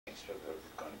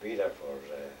be there for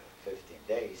 15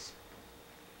 days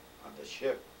on the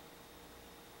ship.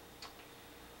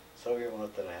 So we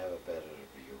wanted to have a better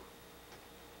view.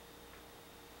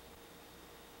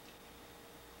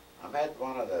 I met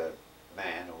one of the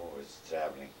men who was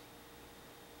traveling,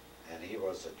 and he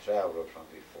was a traveler from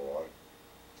before,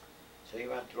 so he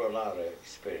went through a lot of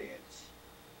experience.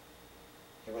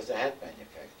 He was a hat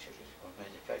manufacturer. He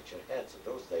manufactured hats. In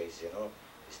those days, you know,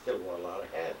 he still wore a lot of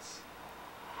hats.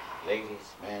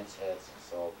 Ladies, men's hats, and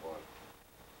so forth.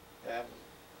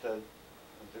 And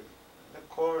of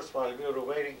course, while we were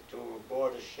waiting to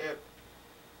board the ship,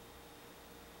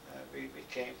 we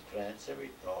became friends and we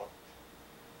talked.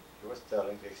 He was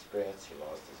telling the experience. He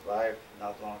lost his wife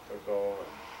not long ago,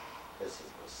 and this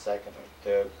is the second or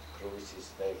third cruise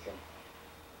he's taken.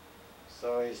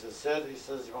 So he says, Sid, he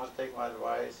says, you want to take my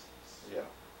advice? He says, yeah.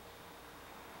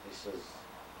 He says,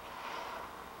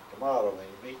 tomorrow when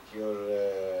you meet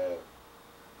your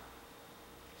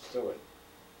steward,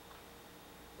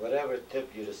 whatever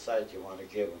tip you decide you want to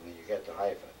give him when you get to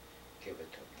Haifa, give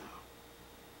it to him now.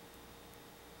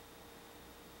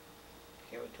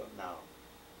 Give it to him now.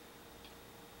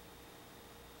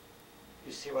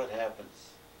 You see what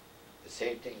happens. The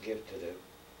same thing give to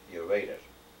your waiter,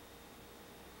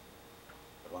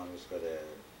 the one who's got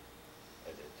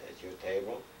at your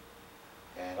table,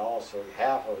 and also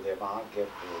half of the amount give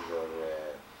to your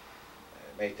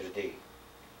maitre d'.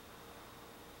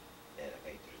 They had a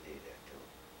maitre d' there too.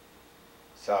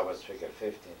 So I was figuring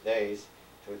 15 days,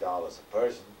 $2 a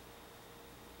person,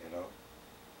 you know.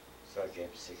 So I gave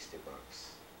him 60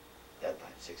 bucks. That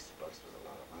time 60 bucks was a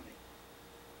lot of money.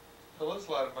 Well, that's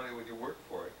a lot of money when you work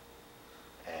for it.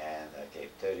 And I gave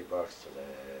 30 bucks to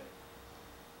the,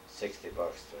 60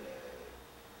 bucks to the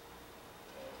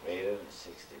waiter, and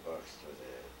 60 bucks to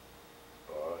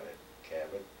the boy,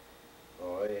 cabin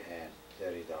boy, and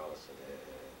 $30 to the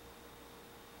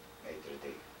maitre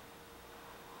d'.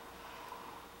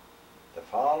 The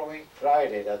following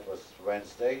Friday, that was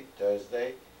Wednesday,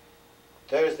 Thursday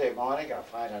morning, I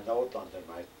find a note under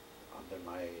my,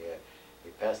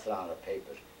 we passed around a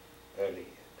paper, early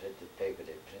printed paper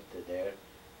they printed there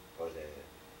for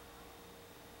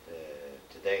the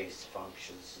today's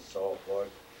functions and so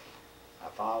forth. I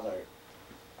found a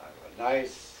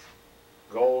nice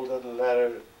golden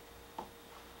letter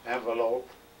envelope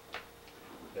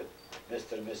with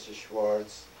Mr. and Mrs.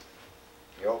 Schwartz.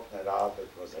 You open it up, it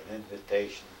was an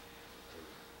invitation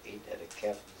to eat at a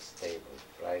captain's table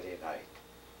Friday night.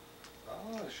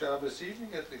 Ah, Shabbos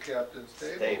evening at the captain's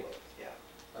table. Stable, yeah.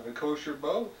 On a kosher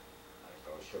boat. On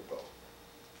a kosher boat.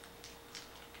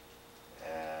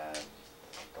 And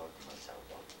I thought to myself,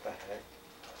 what the heck?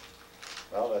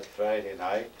 Well, that Friday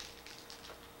night,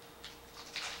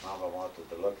 Mama wanted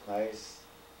to look nice,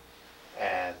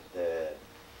 and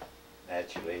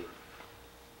naturally,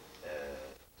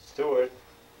 Stewart,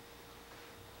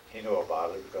 he knew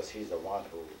about it because he's the one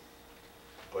who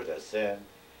put us in.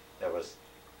 There was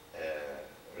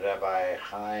Rabbi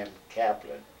Chaim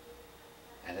Kaplan,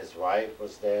 and his wife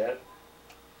was there,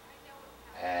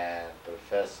 and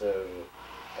Professor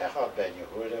Echad Ben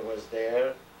Yehuda was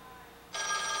there.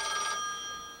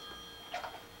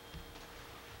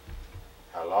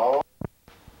 Hello?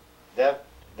 That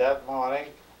morning,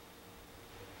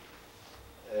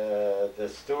 the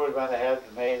steward went ahead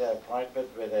and made an appointment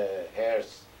with a hair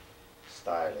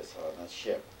stylist on the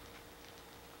ship.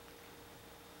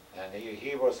 And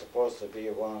he was supposed to be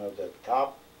one of the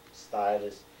top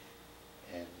stylists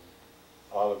in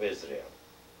all of Israel.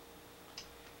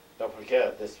 Don't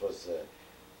forget, this was a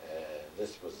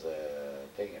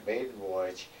maiden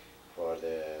voyage for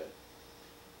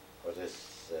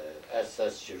this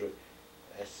SS Jerusalem,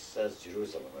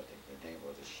 I think the name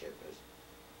of the ship is.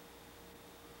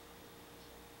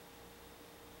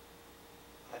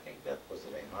 I think that was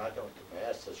the name. I don't remember,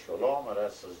 SS Shalom or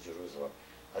SS Jerusalem.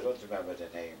 I don't remember the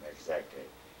name exactly.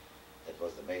 It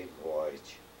was the maiden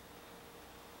voyage.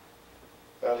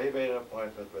 Well, he made an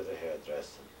appointment with a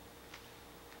hairdresser.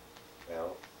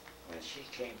 Well, when she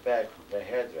came back from the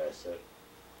hairdresser,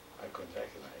 I couldn't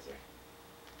recognize her.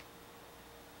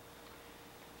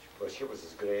 But she was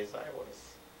as gray as I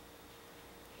was.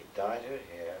 He dyed her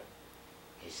hair,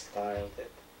 he styled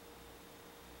it.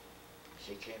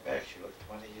 She came back, she looked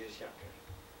 20 years younger.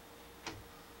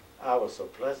 I was so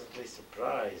pleasantly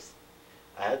surprised.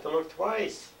 I had to look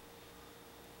twice.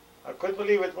 I couldn't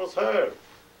believe it was her.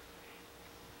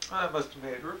 That must have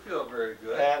made her feel very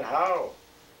good. And how?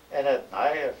 And at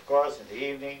night, of course, in the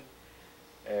evening,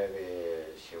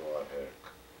 she wore her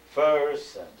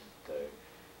furs, and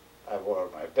I wore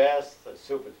my best, the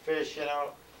soup and fish, you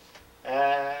know.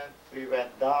 And we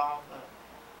went down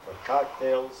for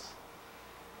cocktails,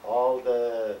 all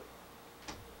the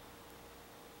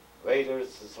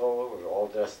waiters and so on were all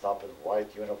dressed up in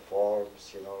white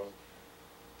uniforms, you know,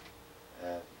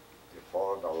 and we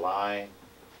formed a line,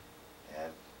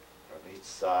 and from each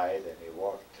side, and we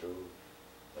walked through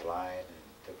the line and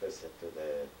took us into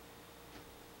the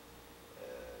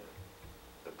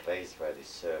place where they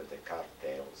served the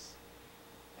cocktails.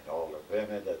 And all the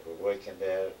women that were working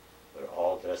there were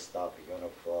all dressed up in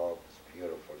uniforms,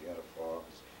 beautiful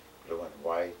uniforms, blue and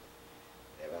white.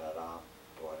 They went around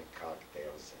pouring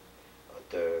cocktails and hors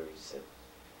d'oeuvres and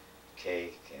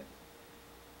cake, and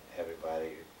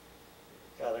everybody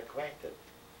got acquainted.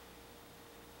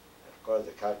 Of course,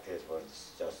 the cocktails weren't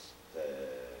just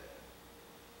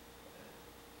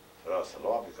for us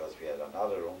alone, because we had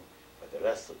another room for the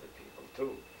rest of the people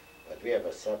too. But we have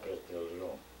a separate little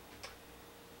room.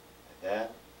 And then,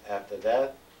 after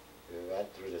that, we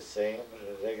went through the same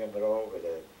rigmarole with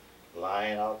a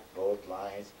line out, both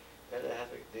lines. And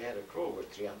they had a crew with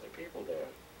 300 people there.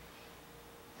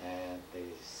 And they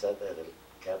sat at the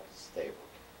captain's table.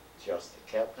 Just the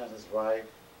captain and his wife,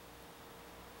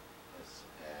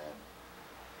 and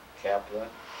Kaplan,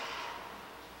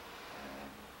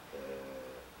 and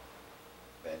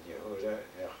Ben Yehuda,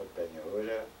 Echad Ben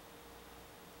Yehuda,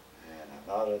 and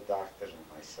another doctor and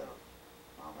myself,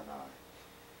 Mom and I.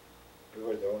 We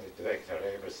were the only two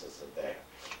ignoramuses in there.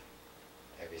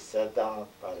 And we sat down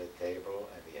by the table,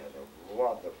 and we had a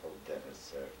wonderful dinner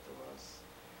served to us.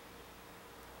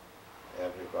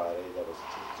 Everybody, there was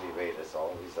 2, 3 waiters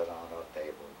always around our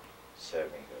table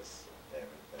serving us.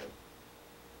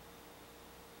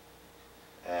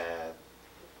 And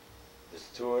the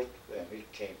steward, when we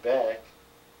came back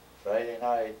Friday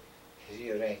night,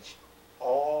 he arranged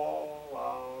all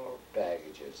our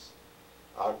baggages,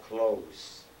 our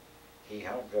clothes. He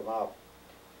hung them up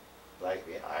like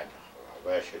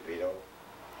where should we go?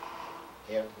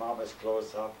 He had Mama's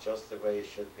clothes up just the way it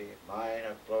should be. Mine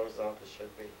are clothes up as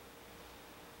should be.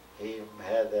 He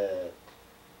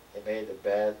made a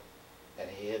bed, and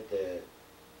he hid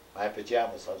my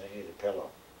pajamas underneath the pillow,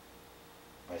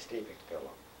 my sleeping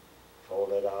pillow,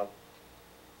 folded up,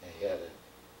 and he had it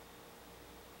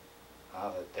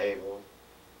on the table,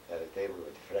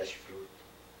 with fresh fruit,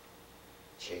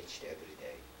 changed every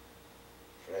day.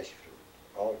 Fresh fruit,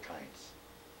 all kinds.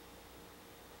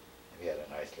 And we had a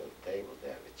nice little table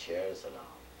there with chairs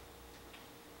around.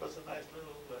 It was a nice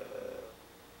little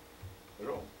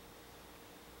room.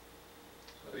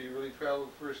 So you really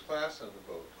traveled first class on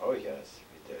the boat? Oh yes,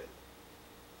 we did.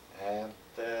 And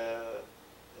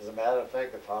as a matter of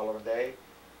fact, the following day,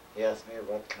 he asked me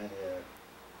what kind of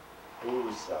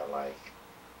booze I like.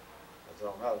 I said,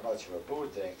 I'm not much of a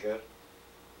booze drinker,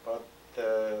 but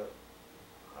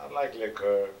I like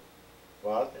liquor.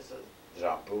 What? He said,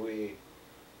 Drambuie.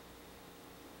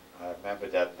 I remember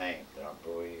that name,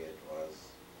 Drambuie. It was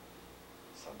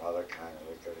some other kind of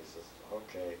liquor. He says,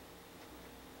 okay.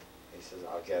 He says,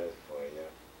 I'll get it for you.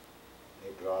 He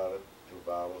brought it, 2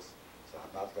 bottles. So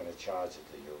I'm not going to charge it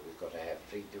to you. We're going to have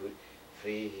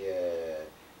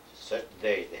certain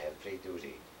days they have free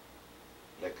duty,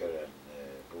 liquor and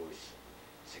booze,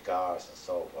 cigars and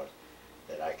so forth,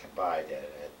 that I can buy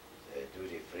there at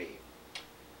duty free,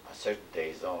 on certain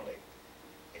days only.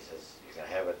 He says, you can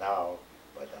have it now,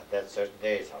 but on that certain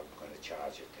days I'm going to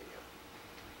charge it to you.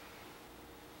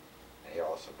 And he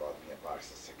also bought me a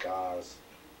box of cigars,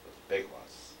 those big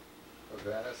ones.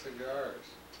 Havana cigars.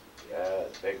 Yeah,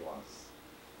 the big ones.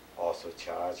 Also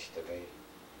charged to me.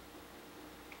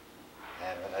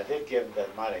 And when I did give him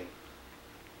that money,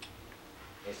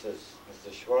 he says,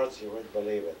 Mr. Schwartz, you wouldn't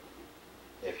believe it.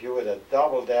 If you would have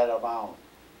doubled that amount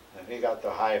when we got to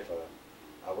Haifa,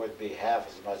 I would be half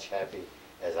as much happy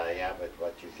as I am with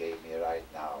what you gave me right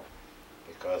now.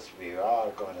 Because we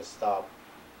are going to stop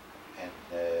in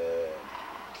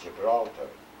Gibraltar,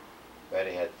 where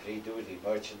he had free duty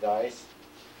merchandise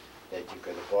that you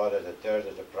could have bought at a third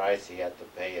of the price he had to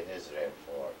pay in Israel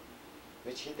for,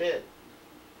 which he did.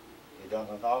 He done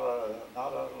not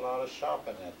a lot of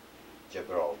shopping in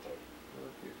Gibraltar.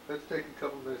 Okay. Let's take a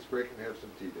couple minutes break and have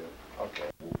some tea then. Okay.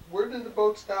 Where did the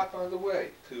boat stop on the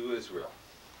way to Israel?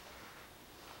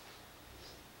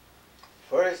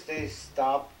 First they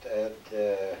stopped at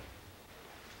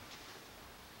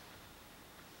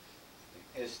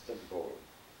Istanbul.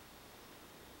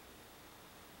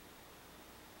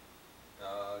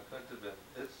 Couldn't have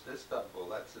been. It's Istanbul.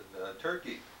 That's in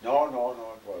Turkey. No, it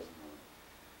wasn't.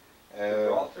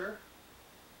 Gibraltar?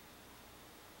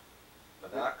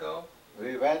 Monaco?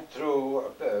 We went through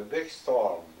a big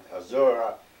storm,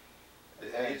 Azura, in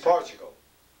Asia? Portugal.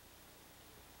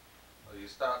 Oh, you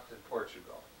stopped in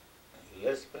Portugal.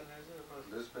 Lisbon, is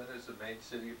it? Lisbon is the main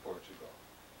city of Portugal.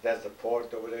 That's the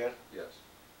port over there? Yes.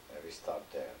 And we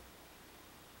stopped there.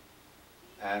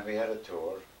 And we had a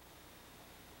tour.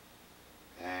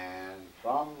 And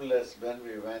from Lisbon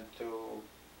we went to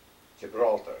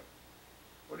Gibraltar.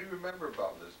 What do you remember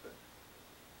about Lisbon?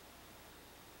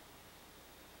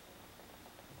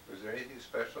 Was there anything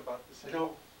special about the city?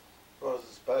 No, it was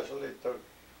special. It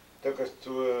took us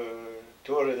to a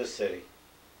tour of the city.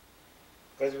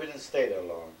 Because we didn't stay there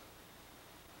long.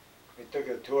 We took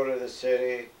a tour of the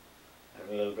city, and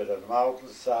a little bit of the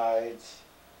mountainsides,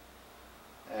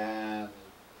 and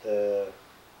a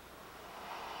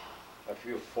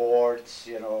few forts,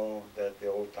 you know, that the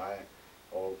old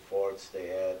forts they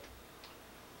had,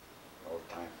 old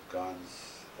time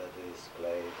guns that they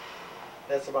displayed.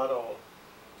 That's about all.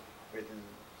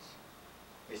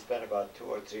 We spent about 2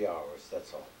 or 3 hours,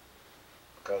 that's all.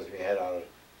 Because we had our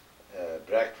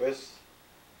breakfast,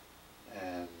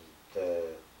 and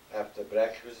after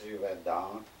breakfast we went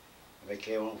down and we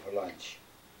came home for lunch.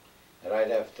 And right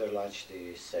after lunch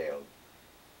they sailed.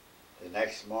 The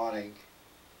next morning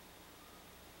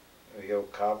we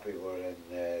woke up, we were in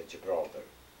Gibraltar.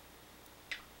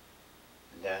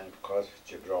 And then of course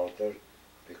Gibraltar,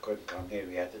 we couldn't come near,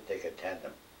 we had to take a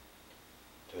tandem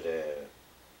to the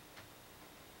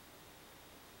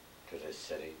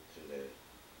city,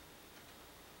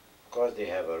 of course they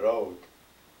have a road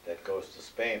that goes to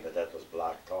Spain, but that was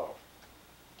blocked off.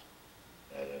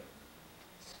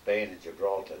 Spain and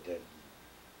Gibraltar didn't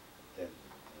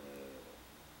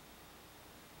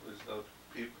There's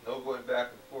no going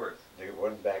back and forth. they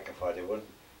weren't back and forth. They wouldn't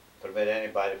permit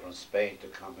anybody from Spain to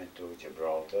come into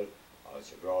Gibraltar, or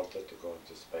Gibraltar to go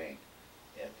into Spain.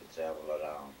 They had to travel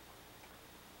around.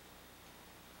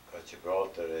 Because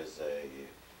Gibraltar is a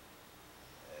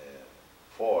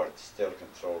fort still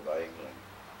controlled by England.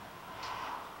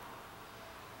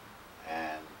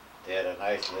 And they had a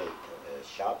nice little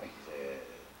shopping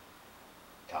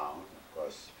town, of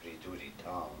course, free duty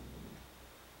town.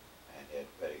 And they had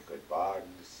very good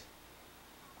bargains.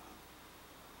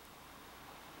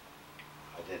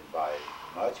 I didn't buy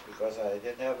much because I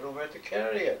didn't have room where to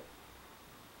carry it.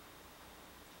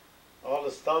 All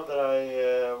the stuff that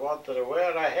I wanted to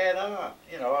wear, I had on.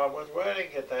 You know, I was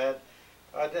wearing it.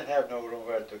 I didn't have no room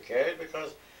where to carry it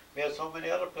because we had so many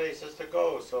other places to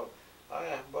go. So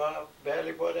I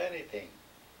barely bought anything.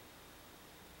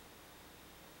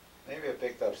 Maybe I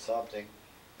picked up something.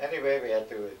 Anyway,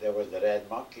 there was the red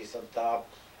monkeys on top.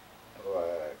 There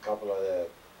were a couple of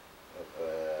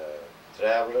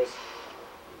travelers.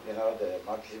 You know, the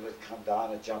monkeys would come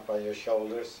down and jump on your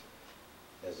shoulders.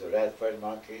 There's the red-footed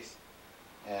monkeys.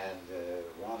 And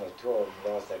one or two of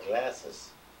them lost their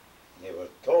glasses. And they were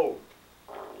told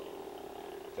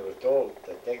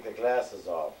to take the glasses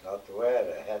off, not to wear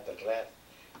it, have the glass,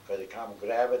 because they come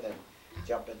grab it and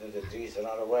jump into the trees and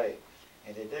run away.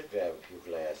 And they did grab a few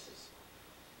glasses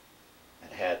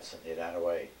and hats, and they ran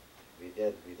away. We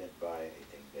didn't buy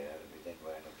anything there, and we didn't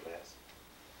wear no glasses.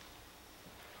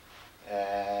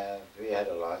 And we had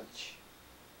a lunch.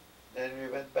 Then we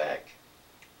went back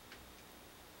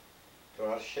to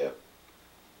our ship.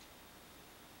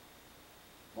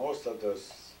 Most of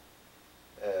those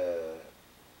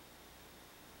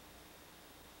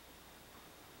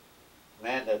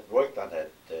men that worked on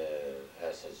that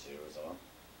SS Jerusalem,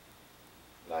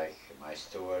 like my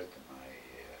steward, my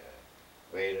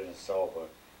waiter and so forth,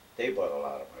 they bought a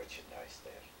lot of merchandise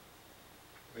there.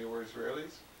 They were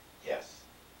Israelis? Yes.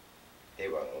 They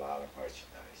bought a lot of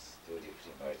merchandise,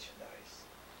 duty-free merchandise.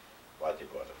 What they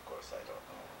bought, of course, I don't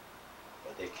know.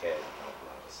 But they carried a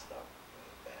lot of stuff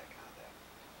back on them.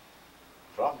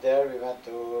 From there we went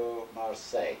to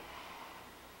Marseille,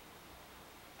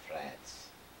 France.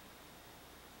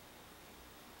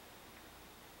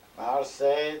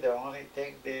 Marseille, the only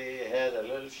thing, they had a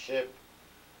little ship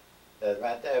that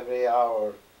went every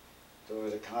hour to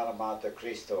the Count of Monte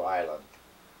Cristo Island.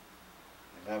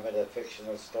 Remember the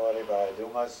fictional story by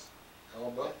Dumas?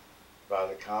 Elba? About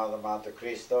the Count of Monte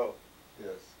Cristo?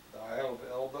 Yes. The Isle of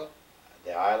Elba?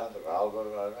 The island of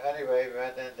Elba. Anyway, we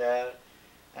went in there,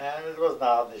 and it was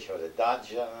now they showed a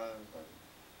dungeon.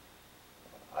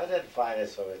 I didn't find it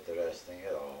so interesting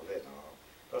at all, you know,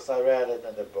 because I read it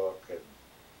in the book, and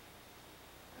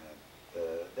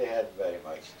they hadn't very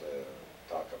much to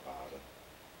talk about it.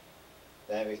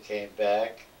 Then we came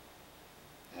back,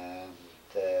 and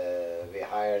we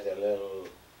hired a little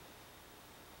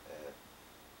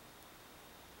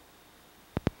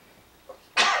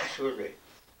excuse me,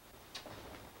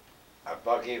 a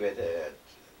buggy with a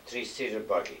three-seater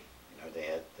buggy. You know,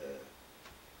 they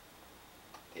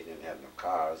didn't have no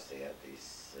cars. They had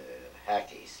these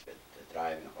hackies with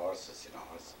driving horses, you know,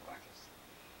 horse buckets.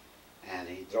 And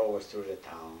he drove us through the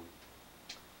town,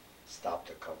 stopped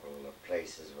a couple of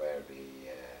places where we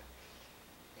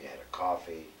had a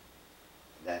coffee.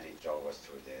 Then he drove us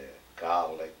through the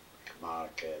garlic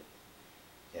market.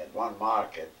 He had one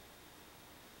market,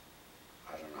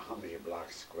 I don't know how many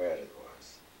blocks square it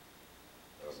was.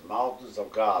 There was mountains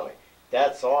of garlic.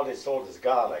 That's all they sold is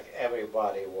garlic.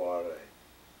 Everybody wore a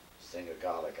string of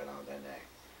garlic around their neck.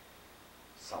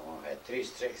 Some of them had 3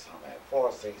 strings, some had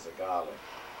 4 strings of garlic.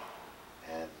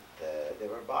 And they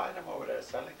were buying them over there,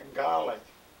 selling them garlic.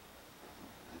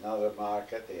 Another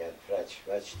market, they had fresh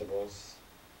vegetables.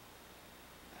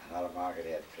 Another market,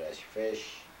 they had fresh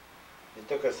fish. They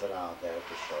took us around there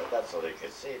to show. That's all they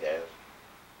could see there.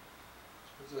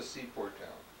 It was a seaport town.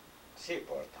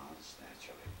 Seaport towns,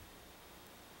 naturally.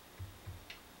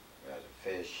 We had the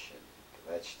fish and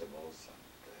the vegetables.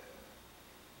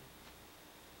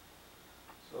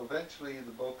 So eventually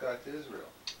the boat got to Israel.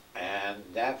 And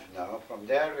then, no, from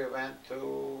there we went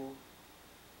to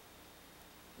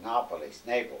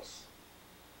Naples.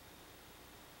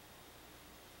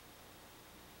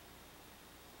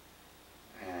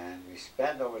 And we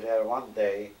spent over there one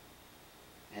day,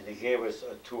 and they gave us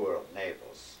a tour of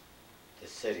Naples, the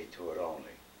city tour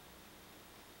only.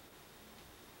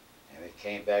 And we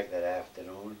came back that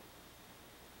afternoon,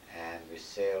 and we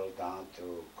sailed down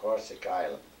to Corsica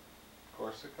Island.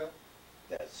 Corsica?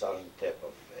 That southern tip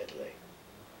of Italy.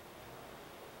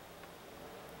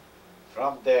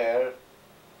 From there,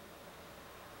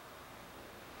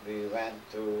 we went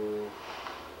to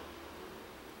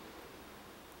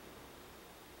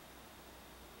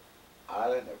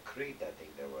island of Crete. I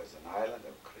think there was an island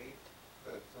of Crete.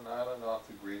 That's an island off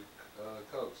the Greek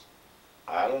coast.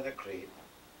 Island of Crete.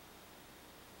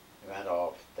 We went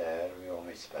off there. We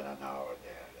only spent an hour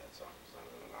there. That's all. It was a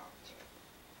little long trip.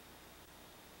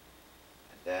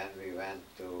 And then we went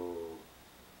to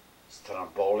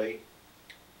Stromboli.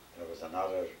 There was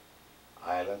another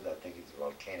island. I think it's a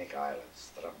volcanic island,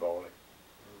 Stromboli.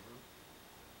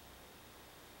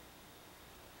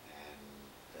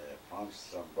 And from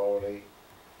Stromboli,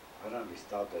 I don't know if we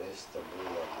stopped at Istanbul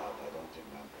or not. I don't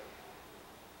remember.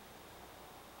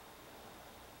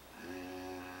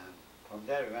 And from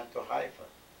there we went to Haifa.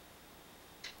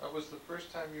 That was the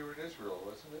first time you were in Israel,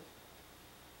 wasn't it?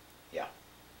 Yeah.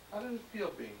 How did it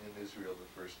feel being in Israel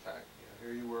the first time? You know,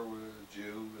 here you were with a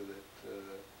Jew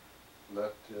that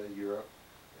left Europe,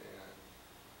 and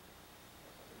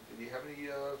did you have any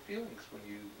feelings when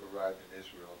you arrived in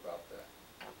Israel about that?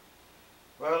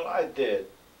 Well, I did.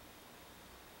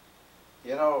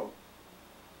 You know,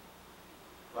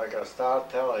 like I started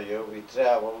telling you, we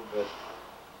traveled with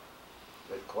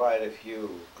quite a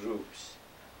few groups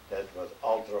that was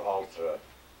ultra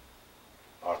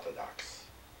Orthodox.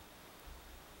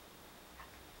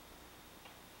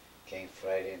 Came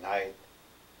Friday night,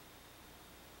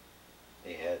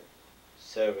 they had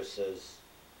services,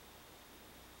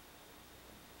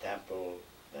 temple,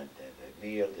 then the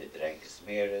meal, they drank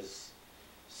smears,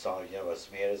 song, you know what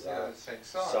smears Yeah, are? sing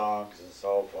songs. Songs and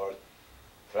so forth.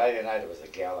 Friday night was a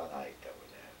gala night over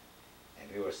there.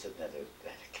 And we were sitting at the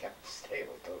captain's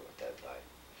table too at that night.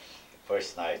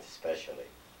 First night especially.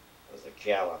 It was a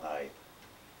gala night.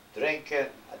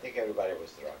 Drinking, I think everybody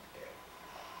was drunk there.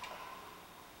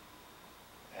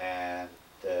 And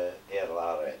they had a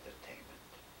lot of entertainment.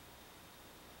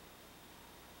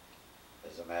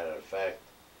 As a matter of fact,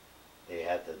 they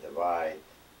had to divide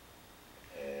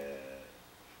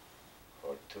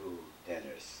for 2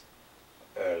 dinners,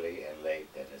 early and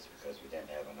late dinners, because we didn't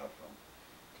have enough room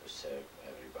to serve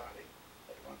everybody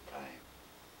at one time.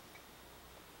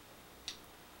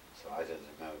 So I don't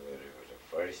remember whether it was the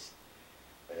first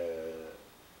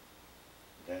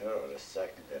dinner or the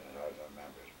second dinner, I don't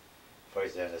remember.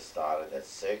 First dinner started at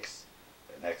 6,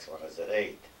 the next one is at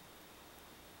 8,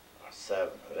 or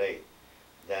 7 or 8.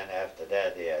 Then after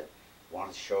that they had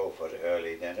one show for the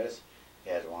early dinners,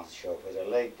 they had one show for the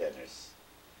late dinners.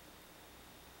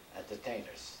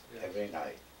 Entertainers, Yes. every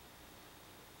night.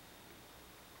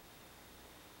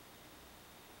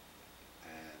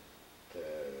 And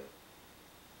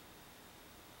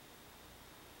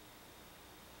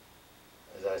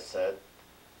as I said,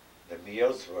 the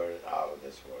meals were out of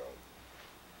this world.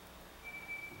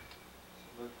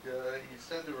 But you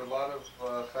said there were a lot of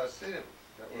Hasidim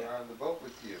that were Yeah. on the boat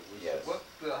with you. Yes.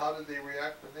 How did they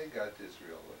react when they got to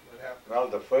Israel? What happened? Well,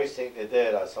 the first thing they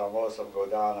did, I saw most of them go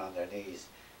down on their knees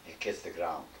and kiss the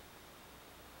ground.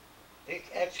 They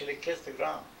actually kissed the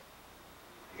ground.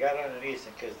 They got on their knees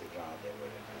and kissed the ground. They were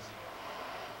in Israel.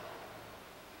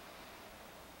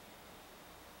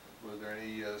 were there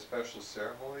any special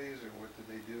ceremonies, or what did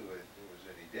they do? Was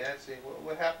there any dancing?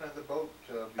 What happened on the boat?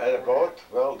 At the boat,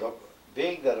 well,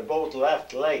 being that the boat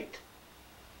left late,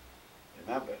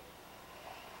 remember,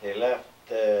 they left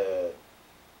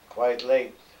quite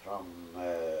late from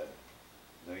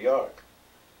New York.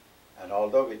 And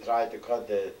although we tried to cut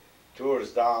the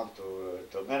tours down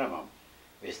to minimum,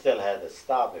 we still had to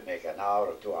stop and make an hour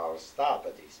or 2 hour stop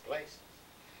at these places.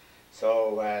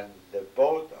 So when the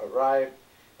boat arrived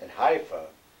in Haifa,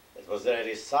 it was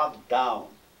already sundown.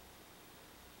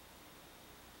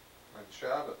 On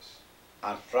Shabbos.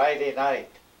 On Friday night.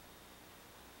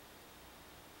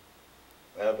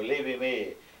 Well, believe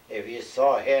me, if you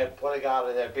saw hair pulling out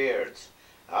of their beards,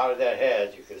 out of their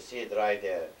heads, you could see it right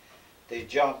there. They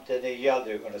jumped and they yelled,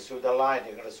 "They're going to sue the line,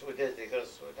 they're going to sue this, they're going to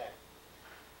sue that."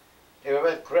 They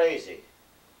went crazy.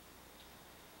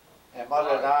 And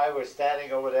Mother and I were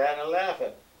standing over there and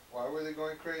laughing. Why were they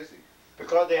going crazy?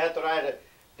 Because they had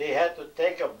to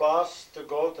take a bus to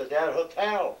go to their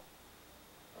hotel.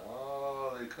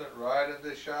 Oh, they couldn't ride in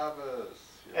the Shabbos.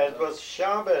 It was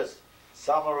Shabbos.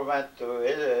 Some went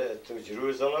to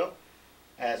Jerusalem,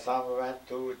 and some went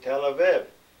to Tel Aviv,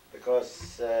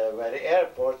 because where the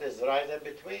airport is right in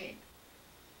between.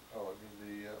 Oh, I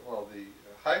mean the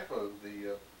Haifa,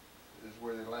 is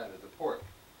where they landed, the port.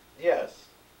 Yes,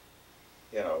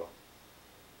 you know,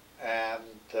 and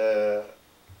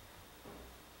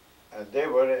they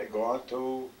were going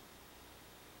to.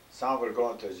 Some were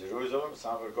going to Jerusalem,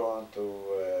 some were going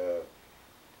to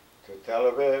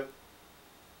Tel Aviv,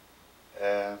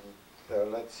 and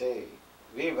let's see,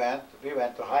 we went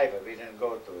to Haifa. We didn't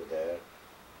go to there.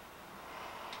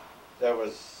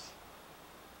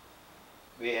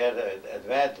 We had an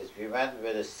advantage. We went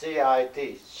with a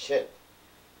CIT ship.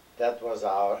 That was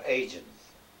our agent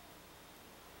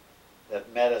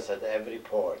that met us at every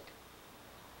port.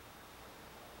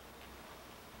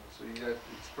 So you got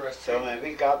express. So when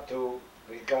we got to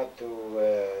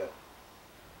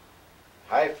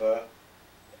Haifa,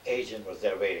 the agent was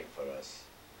there waiting for us,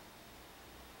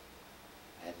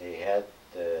 and he had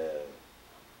the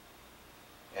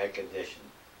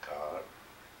air-conditioned car,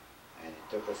 and he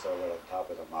took us over on top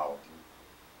of the mountain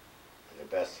to the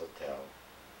best hotel.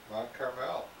 Mount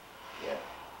Carmel. Yeah.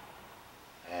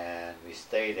 And we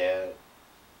stayed there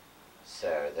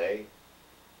Saturday.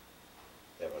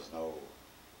 There was no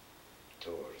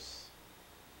tours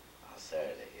on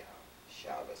Saturday, you know,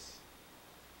 Shabbos.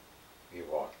 We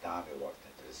walked down, we walked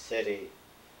into the city,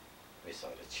 we saw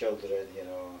the children, you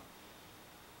know,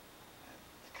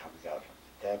 and coming out from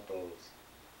the temples,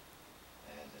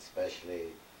 and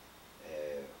especially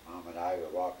Mom and I were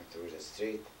walking through the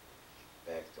street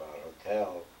back to our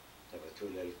hotel. There were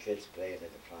two little kids playing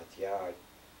in the front yard,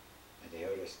 and they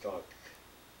heard us talk.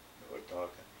 We were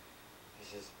talking. He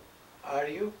says, "Are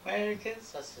you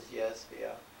Americans?" I said, "Yes, we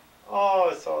are." "Oh,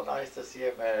 it's so nice to see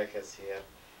Americans here."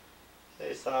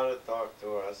 They started to talk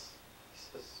to us. He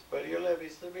says, "Where do you live?" He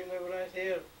said, "We live right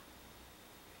here."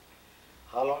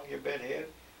 "How long you been here?"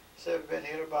 He said, "I've been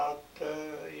here about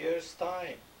a year's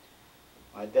time.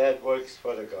 My dad works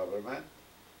for the government,"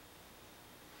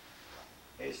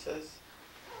 he says,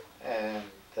 "and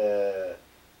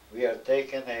we are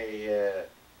taking a,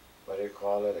 what do you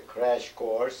call it, a crash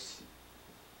course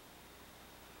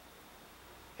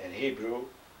in Hebrew."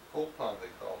 Pulpon,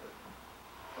 they called it.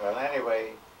 Well,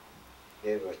 anyway,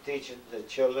 they were teaching the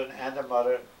children and the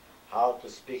mother how to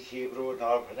speak Hebrew in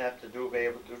order for them to be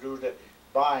able to do the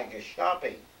buying and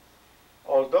shopping.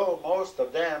 Although most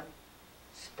of them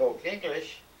spoke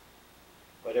English,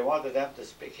 but they wanted them to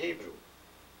speak Hebrew.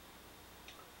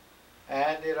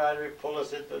 And they tried to pull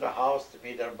us into the house to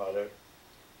meet our mother.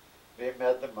 We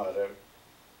met the mother,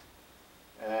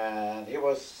 and he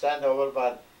was sent over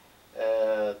by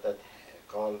that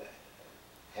called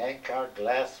Hancock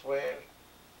Glassware,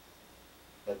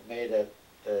 that made that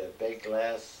big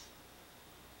glass.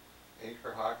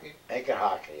 Anchor Hockey? Anchor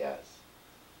Hockey, yes.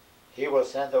 He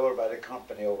was sent over by the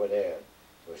company over there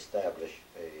to establish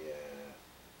a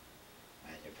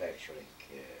manufacturing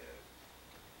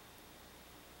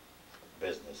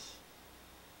business.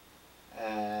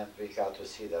 And we got to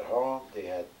see their home. They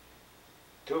had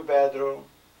 2 bedrooms,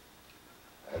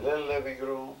 a little living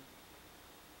room,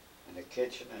 and a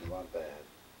kitchen and 1 bed.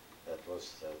 That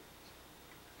was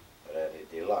really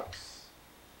deluxe.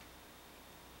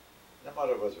 The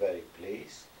mother was very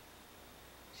pleased.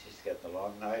 She's getting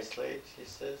along nicely, she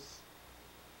says.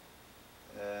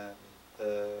 And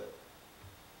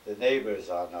the neighbors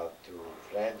are not too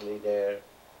friendly there.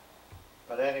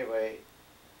 But anyway,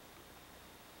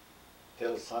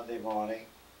 till Sunday morning,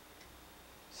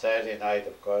 Saturday night,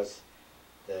 of course,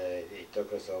 he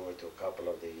took us over to a couple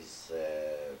of these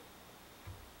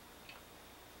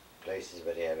places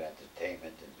where they have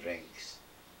entertainment and drinks.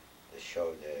 The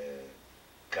show, the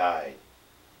guide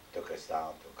took us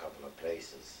down to a couple of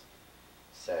places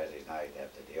Saturday night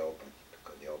after they opened,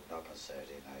 because they open up on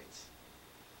Saturday nights.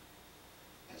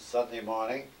 And Sunday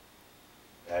morning,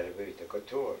 we took a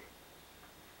tour.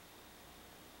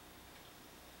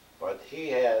 But he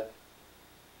had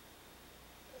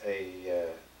a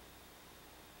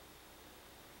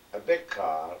big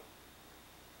car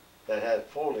that had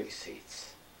folding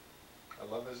seats. A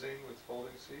limousine with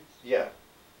folding seats? Yeah.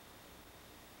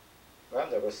 Well,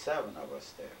 there were 7 of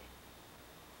us there.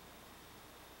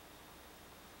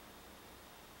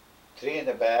 3 in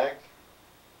the back,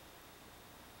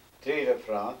 3 in the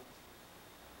front,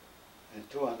 and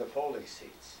 2 on the folding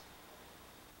seats.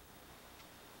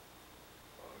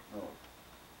 No,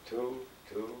 2,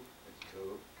 2, and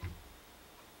 2.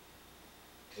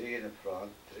 3 in the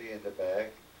front, 3 in the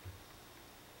back.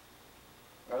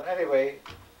 Well, anyway,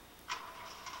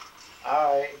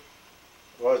 I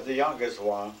was the youngest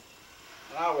one,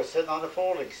 and I was sitting on the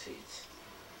folding seats.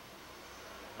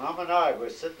 Mom and I were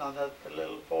sitting on that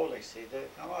little folding seat. They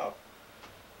come up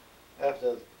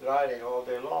after riding all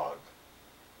day long.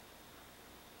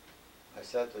 I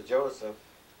said to Joseph,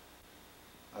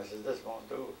 I said, this won't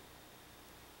do.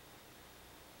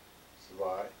 He said,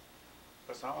 why?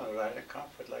 Because I want to ride in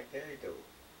comfort like they do.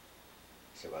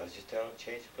 He said, why don't you tell them to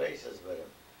change places with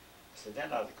them? I said, they're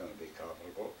not going to be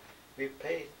comfortable. We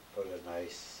paid for a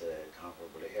nice,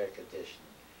 comfortable,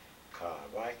 air-conditioned car.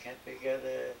 Why can't we get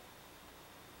a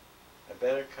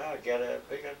better car, get a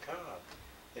bigger car?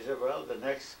 He said, well, the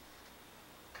next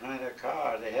kind of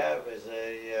car they have is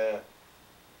a,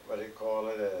 what do you call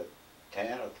it, a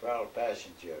 10 or 12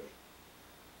 passenger.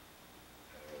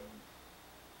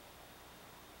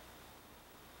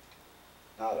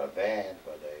 Not a van,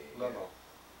 but a Limo.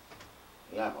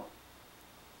 Limo.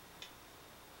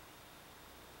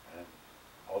 And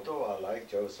although I like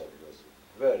Joseph, he was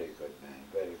a very good man,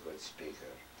 very good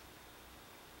speaker,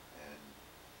 and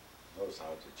knows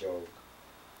how to joke.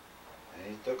 And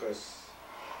he took us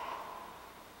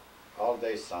all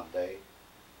day Sunday.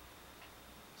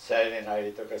 Saturday night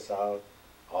he took us out,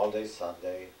 all day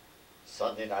Sunday.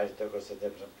 Sunday night he took us a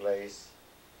different place.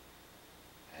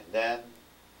 And then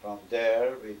from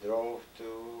there we drove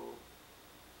to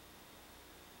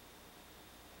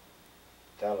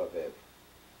Tel Aviv.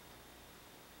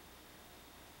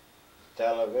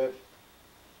 Tel Aviv,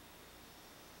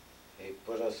 he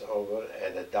put us over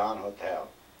at the Don Hotel.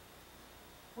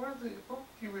 What do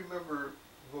you remember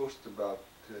most about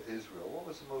Israel? What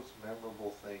was the most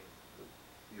memorable thing?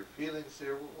 Your feelings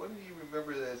there? What do you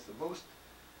remember as the most,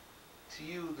 to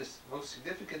you, the most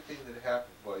significant thing that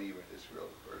happened while you were in Israel,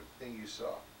 or the thing you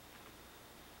saw?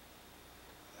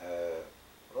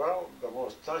 Well, the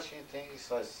most touching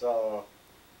things I saw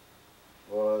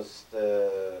was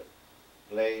the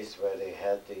place where they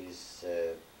had these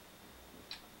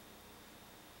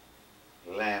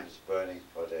lamps burning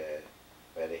for the,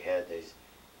 where they had these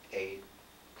 8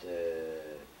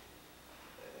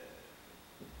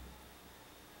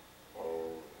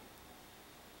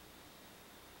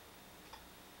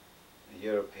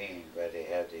 European, where they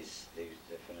have these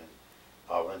different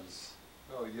ovens.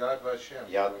 Oh, Yad Vashem.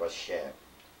 Yad Vashem.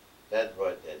 That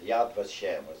was Yad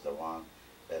Vashem was the one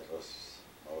that was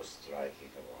most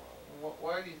striking of all.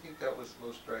 Why do you think that was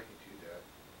most striking to you, Dad?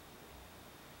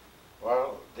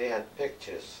 Well, they had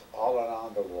pictures all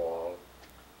around the wall,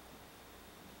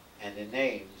 and the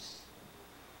names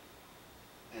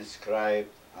inscribed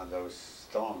on those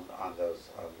stones, on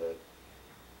the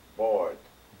board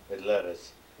with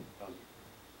letters from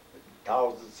with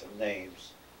thousands of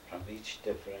names from each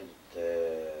different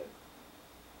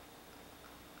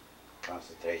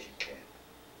concentration camp.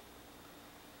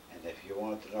 And if you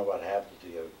want to know what happened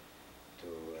to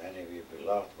any of your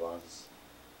beloved ones,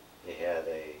 they had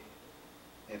a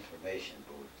information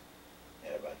booth.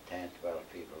 There were about 10,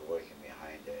 12 people working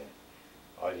behind there.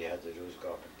 All you had to do is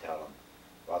go up and tell them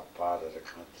what part of the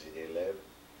country they live,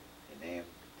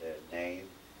 their name,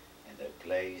 and their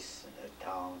place, and their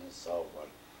town, and so forth.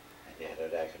 And they had a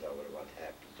record over what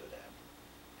happened to them.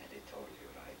 And they told you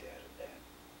right there and then.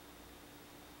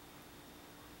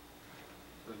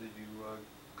 So did you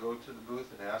go to the booth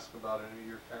and ask about any of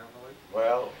your family?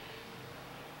 Well,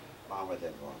 Mama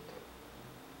didn't want to.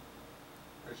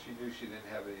 Or she knew she didn't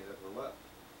have any that were left?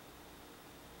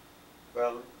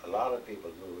 Well, a lot of people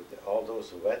knew, all those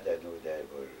who went there knew they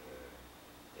were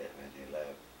dead when they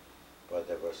left. But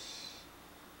there was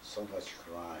so much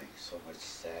crying, so much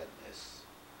sadness.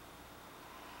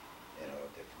 You know,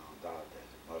 they found out that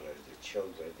the mother of the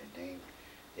children,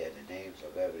 they had the names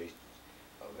of every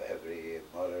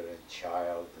mother and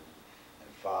child and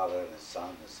father and son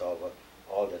and so on.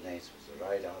 All the names was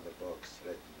right on the books,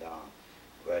 written down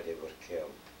where they were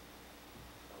killed,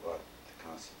 what the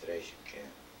concentration camp.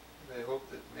 They hope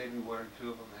that maybe one or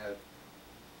two of them had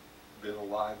been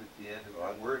alive at the end and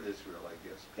Right. were in Israel, I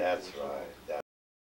guess. That's right.